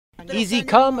Easy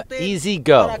come, easy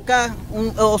go.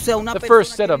 The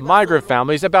first set of migrant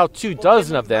families, about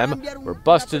 24 of them, were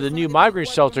bused to the new migrant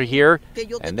shelter here,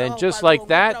 and then just like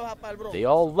that, they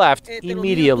all left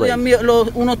immediately.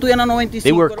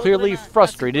 They were clearly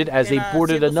frustrated as they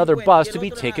boarded another bus to be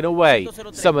taken away.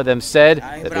 Some of them said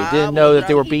that they didn't know that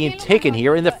they were being taken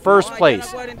here in the first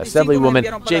place.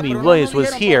 Assemblywoman Jamie Williams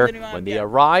was here when they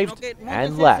arrived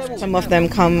and left. Some of them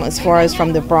come as far as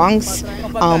from the Bronx.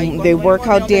 They work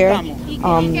out there,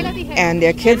 and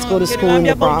their kids go to school in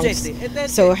the Bronx.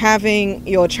 So having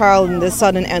your child in the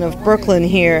southern end of Brooklyn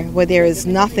here, where there is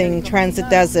nothing, transit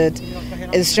desert,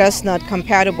 is just not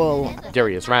compatible.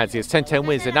 Darius Radzius, 1010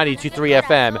 Wins at 92.3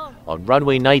 FM on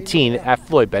runway 19 at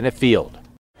Floyd Bennett Field.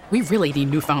 We really need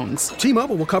new phones.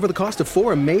 T-Mobile will cover the cost of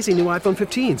 4 amazing new iPhone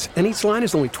 15s, and each line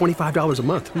is only $25 a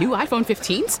month. New iPhone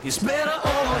 15s? It's better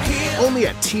over here. Only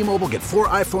at T-Mobile, get 4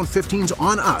 iPhone 15s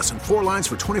on us and 4 lines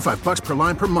for $25 per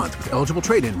line per month with eligible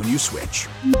trade-in when you switch.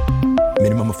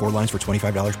 Minimum of 4 lines for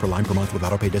 $25 per line per month with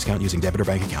autopay discount using debit or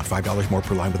bank account. $5 more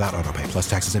per line without autopay, plus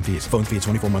taxes and fees. Phone fee at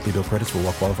 24 monthly bill credits for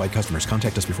well-qualified customers.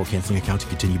 Contact us before canceling account to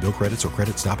continue bill credits or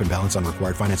credit stop and balance on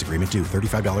required finance agreement due.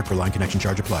 $35 per line connection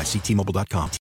charge applies. See T-Mobile.com.